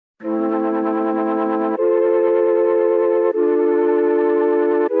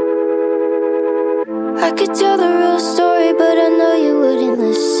could tell the real story, but I know you wouldn't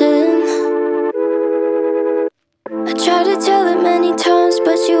listen. I tried to tell it many times,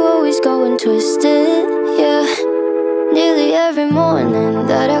 but you always go and twist it, yeah. Nearly every morning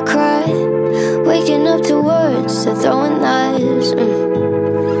that I cry, waking up to words that throwing lies.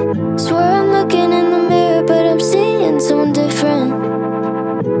 Swear I'm looking in the mirror, but I'm seeing someone different.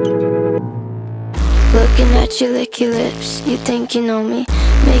 Looking at you, lick your lips, you think you know me,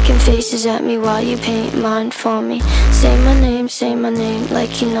 making faces at me while you paint mine for me. Say my name,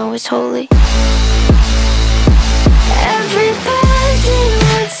 like you know it's holy. Everybody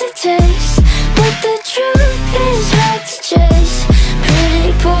wants a taste, but the truth is hard to chase.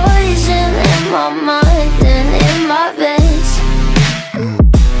 Pretty poison in my mind and in my veins.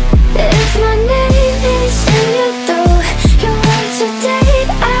 If my name is in your throat, your words a date,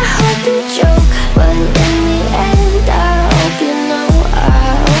 I hope you joke. But in the end, I hope you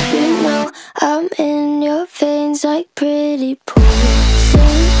know I'm in your veins like pretty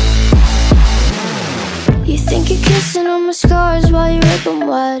poison. You think you're kissing on my scars while you rip them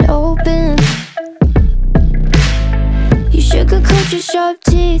wide open. You sugarcoat your sharp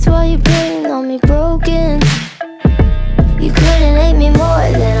teeth while you're playing on me broken. You couldn't hate me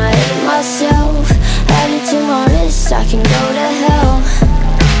more than I hate myself. Add it to my wrist, I can go to hell.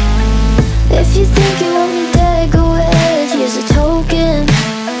 If you think you want me dead, go ahead, here's a token.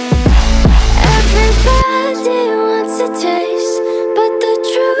 Everybody wants a taste, but the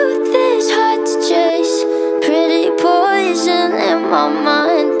truth is hard to chase. Pretty poison in my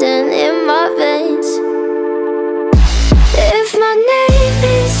mind and in my veins. If my name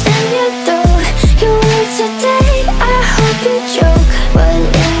is in your throat, your words a date, I hope you joke. But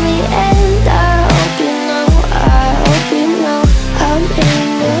in the end, I hope you know I'm in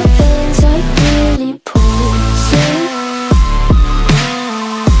your veins like pretty poison.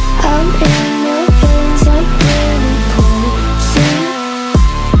 I'm in your veins like pretty poison.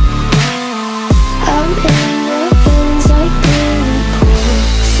 I'm in your veins like pretty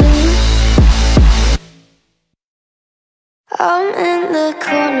poison. I'm in the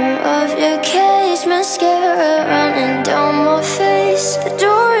corner of your cage, mascara running down my face. The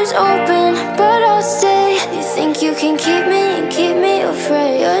door is open, but I'll stay. You think you can keep me and keep me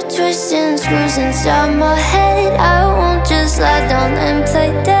afraid. You're twisting screws inside my head. I won't just lie down and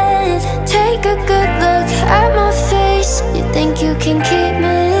play dead. Take a good look at my face. You think you can keep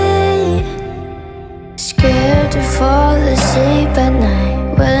me? Scared to fall asleep at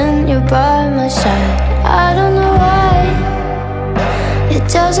night when you're by my side. I don't know why, it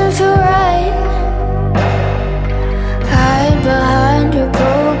doesn't feel right. Hide behind your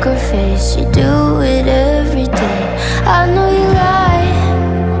poker face, you do it every day. I know you lie,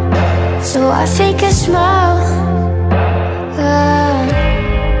 so I fake a smile.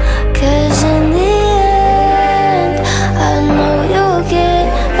 Cause in the end, I know you'll get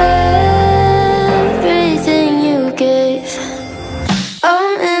everything you gave.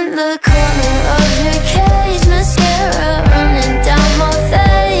 I'm in the corner of your cage, mascara running down my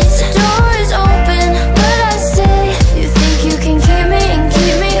face. The door is open, but I stay. You think you can keep me and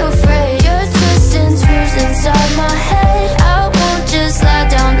keep me afraid. You're twisting screws inside my head. I won't just lie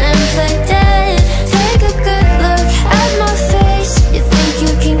down and play dead. Take a good look at my face. You think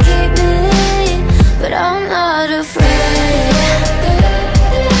you can keep me, but I'm not afraid.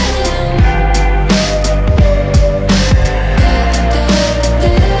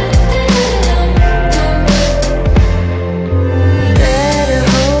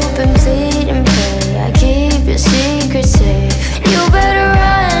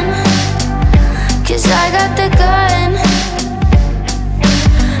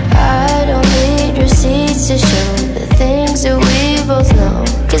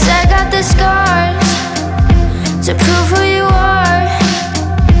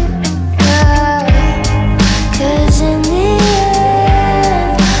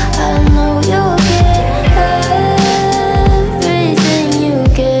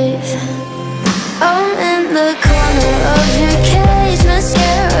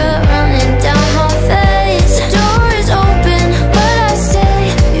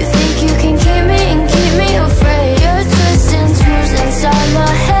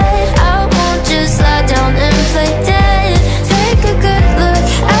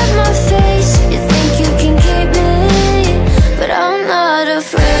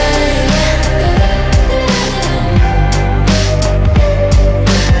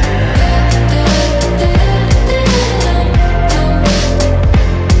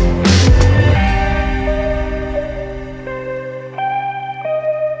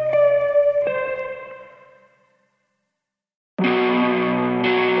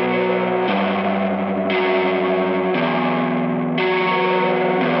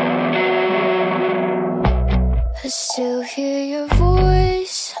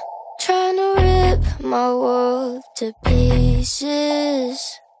 my world to pieces,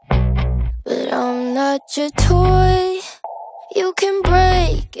 but I'm not your toy. You can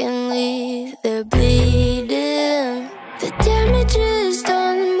break and leave there bleeding. The damage is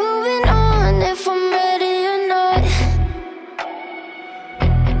done, moving on if I'm ready or not.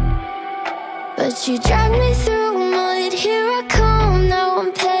 But you drag me through mud, here I come, now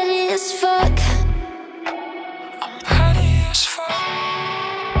I'm petty as fuck. I'm petty as fuck.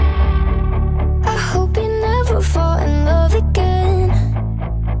 I hope you never fall in love again.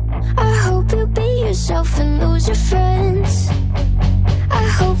 I hope you be yourself and lose your friends. I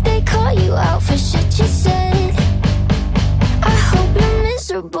hope they call you out for shit you said. I hope you're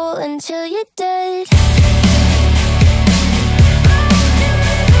miserable until you're dead.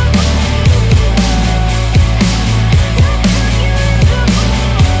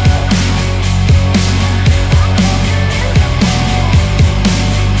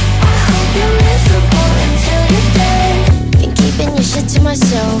 Your shit to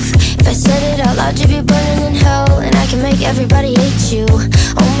myself. If I said it out loud, you'd be burning in hell. And I can make everybody hate you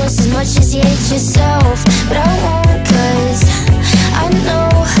almost as much as you hate yourself. But I won't, cause I know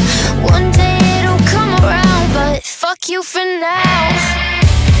one day it'll come around. But fuck you for now.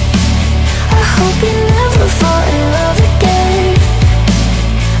 I hope you never fall in love again.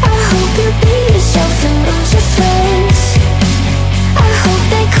 I hope you be yourself and lose your friends. I hope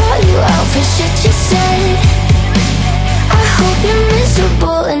they call you out for shit you said. I hope you're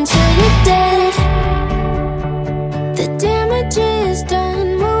miserable until you're dead. The damage is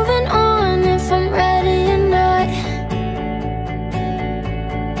done, moving on if I'm ready or not.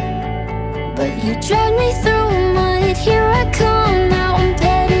 But you drag me through mud, here I come, now I'm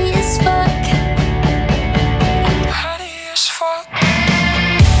petty as fuck. I'm petty as fuck.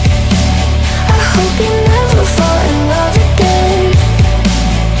 I hope you never fall in love again.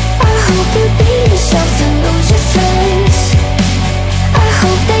 I hope you be yourself and lose your friends. I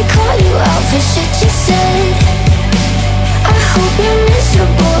hope they call you out for shit you said. I hope you're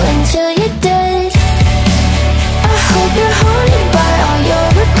miserable until you're dead. I hope you're haunted by all your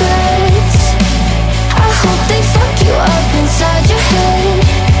regrets. I hope they fuck you up inside your head.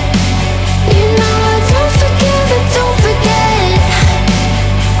 You know I don't forgive and don't forget.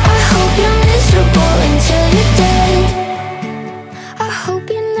 I hope you're miserable until you're dead. I hope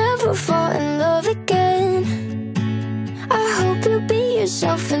you never fall in love again. I hope you be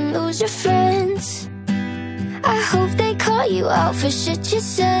yourself and lose your friends. I hope they call you out for shit you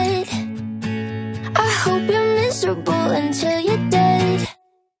said. I hope you're miserable until you're dead.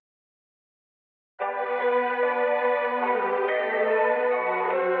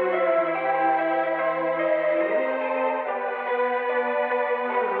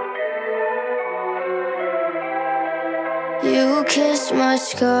 You kissed my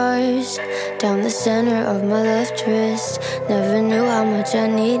scars down the center of my left wrist. Never knew how much I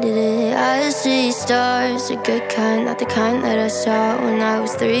needed it. I see stars, a good kind, not the kind that I saw when I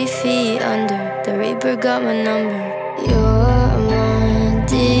was 3 feet under. The Reaper got my number. You're my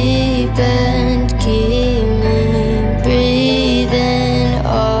deep end, keep me breathing.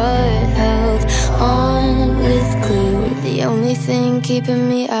 Our health on with glue. The only thing keeping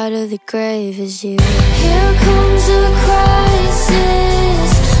me out of the grave is you. Here comes a crisis,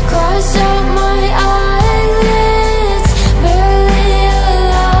 cross out my eyelids. Barely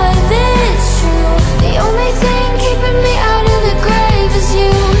alive, it's true. The only thing keeping me out of the grave is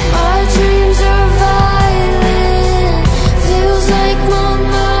you. My dreams are violent, feels like my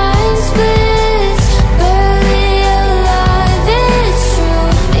mind splits. Barely alive, it's true.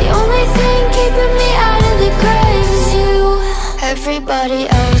 The only thing keeping me out of the grave is you. Everybody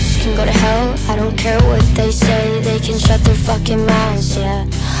else can go to hell, I don't care what they say. They can shut their fucking mouths, yeah.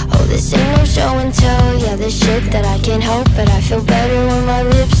 Oh, this ain't no show and tell. Yeah, there's shit that I can't help, but I feel better when my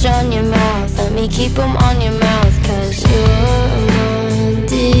lips are on your mouth. Let me keep them on your mouth, cause you're my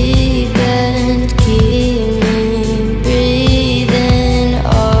deep end, keep me breathing.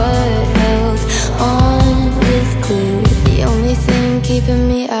 Our health on with glue. The only thing keeping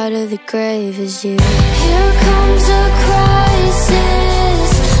me out of the grave is you. Here comes a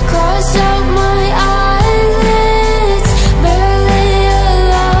crisis, cross out my eyelids. Barely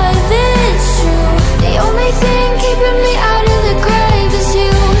alive, it's true. The only thing keeping me out of the grave is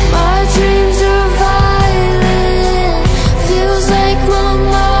you. My dreams are violent, feels like my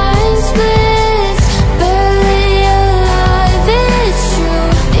mind splits. Barely alive, it's true.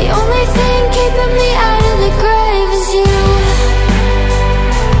 The only thing keeping me out of the grave is you.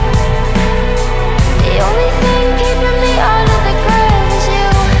 The only thing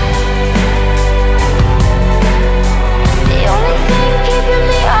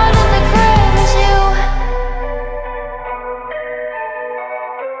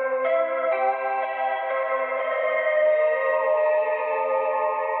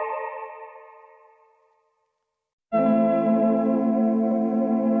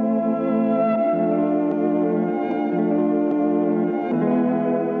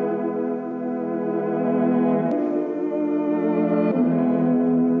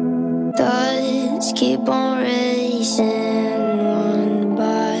keep on racing one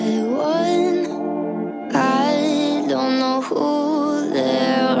by one. I don't know who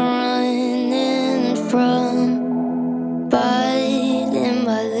they're running from, biting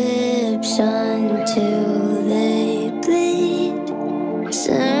my lips until they bleed.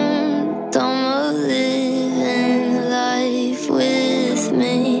 Symptom of living life with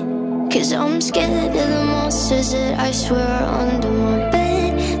me, 'cause I'm scared of the monsters that I swear are under my bed.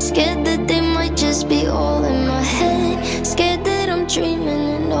 Scared that they might just be all in my head. Scared that I'm dreaming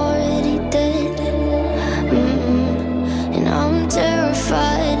and already dead. And I'm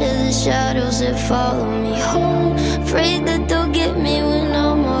terrified of the shadows that follow me home. Afraid that they'll get me when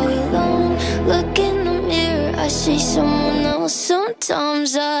I'm all alone. Look in the mirror, I see someone else.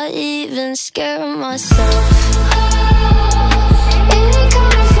 Sometimes I even scare myself. Ain't it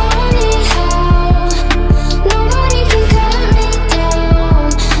kinda funny how nobody can cut me down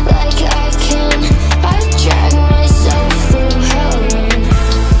like I can? I drag myself through hell, and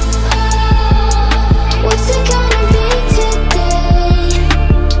what's it gonna be today?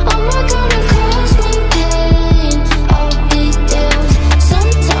 I'm not gonna cause me pain, I'll be damned.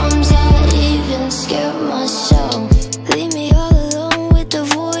 Sometimes I even scare myself. Leave me all alone with the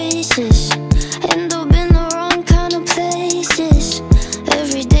voices, end up in the wrong kind of places.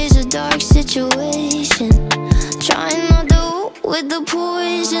 Every day's a dark situation, trying not to with the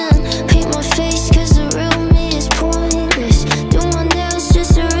poison. Paint my face 'cause the real me is pointless. Do my nails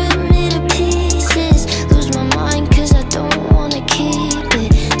just to rip me to pieces. Lose my mind 'cause I don't wanna keep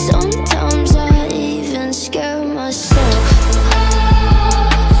it. Sometimes I even scare myself.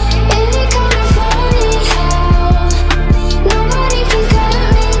 Ain't it kinda funny how nobody can cut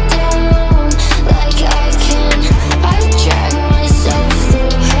me down like I can? I drag myself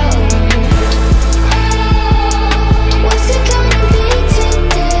through hell, and what's it gonna be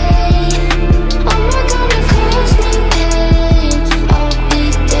today? I'm not gonna cause me pain, I'll be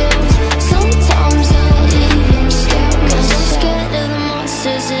damned. Sometimes I even scare myself. 'Cause I'm scared of the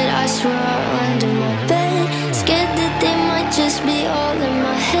monsters that I swear are under my bed. Scared that they might just be all in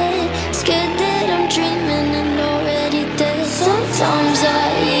my head. Scared that I'm dreaming and already dead. Sometimes I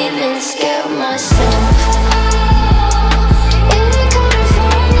even scare myself. Ain't it kinda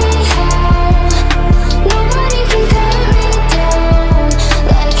funny how nobody can cut me down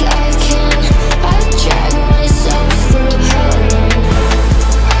like I can? I drag myself through hell,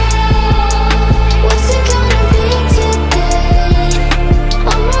 and what's it gonna be today?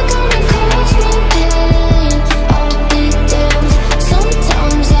 I'm not gonna cause me pain, I'll be damned.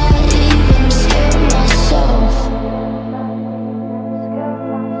 Sometimes I even scare myself.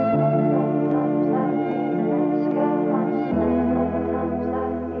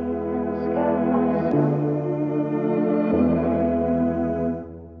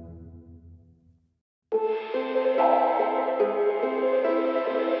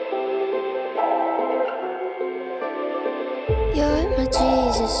 You're my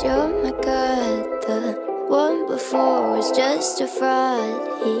Jesus, you're my God. The one before was just a fraud.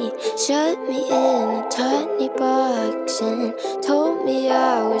 He shut me in a tiny box and told me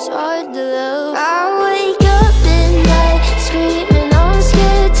I was hard to love. I wake up at night screaming, I'm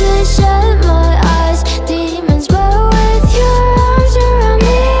scared to shut my eyes. Demons, but with your arms around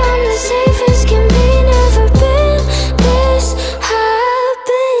me, I'm the safest can be. Never been this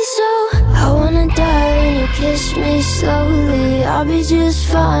happy, so I wanna die when you kiss me slowly. I'll be just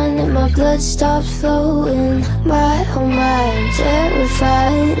fine if my blood stops flowing. My, oh my, I'm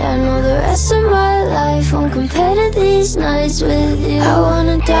terrified. I know the rest of my life won't compare to these nights with you. I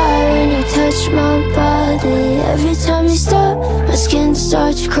wanna die when you touch my body. Every time you stop, my skin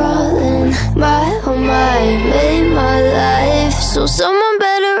starts crawling. My, oh my, you made my life, so someone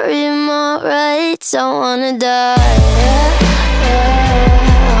better read my rights. I wanna die, I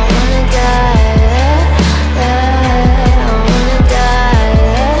wanna die.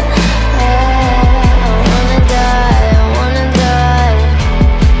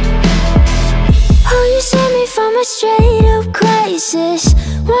 Straight up crisis.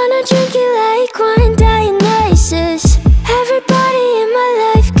 Wanna drink it like wine, Dionysus. Everybody in my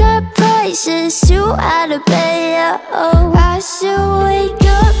life got prices. Too out of pay, oh. I still wake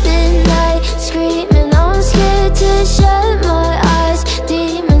up at night screaming, I'm scared to shut my eyes.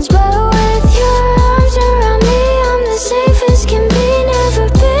 Demons, but with your arms around me, I'm the safest can be. Never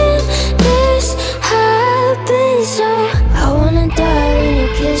been this happy, so I wanna die when you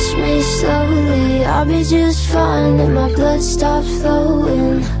kiss me slowly. I'll be just fine if my blood stops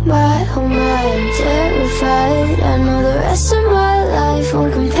flowing. My, oh my, I'm terrified. I know the rest of my life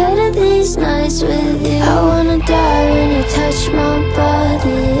won't compare to these nights with you. I wanna die when you touch my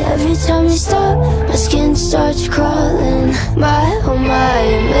body. Every time you stop, my skin starts crawling. My, oh my,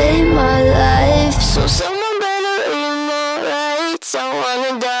 you made my life so someone better read my rights. I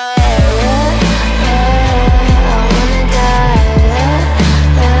wanna die.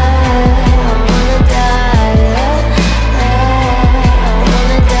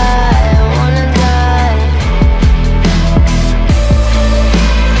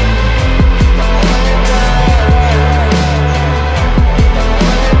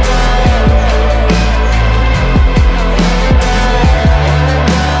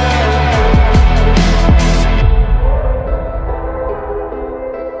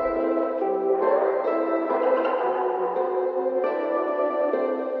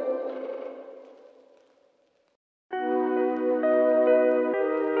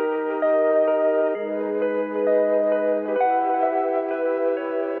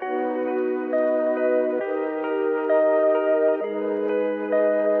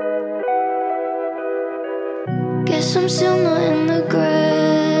 Guess I'm still not in the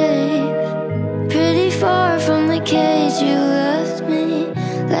grave, pretty far from the cage you left me.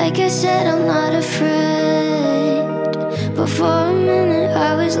 Like I said, I'm not afraid, but for a minute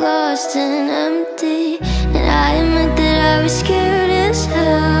I was lost and empty. And I admit that I was scared as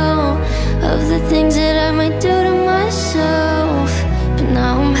hell of the things that I might do to myself. But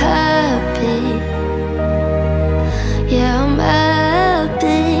now I'm happy. Yeah, I'm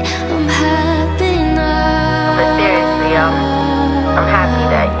happy. I'm happy now. But seriously, I'm happy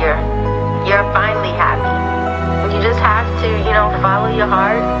that you're finally happy. You just have to, follow your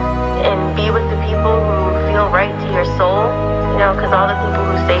heart and be with the people who feel right to your soul. Because all the people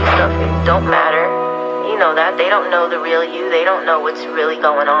who say stuff, it don't matter. You know that. They don't know the real you. They don't know what's really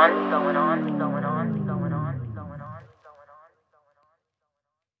going on.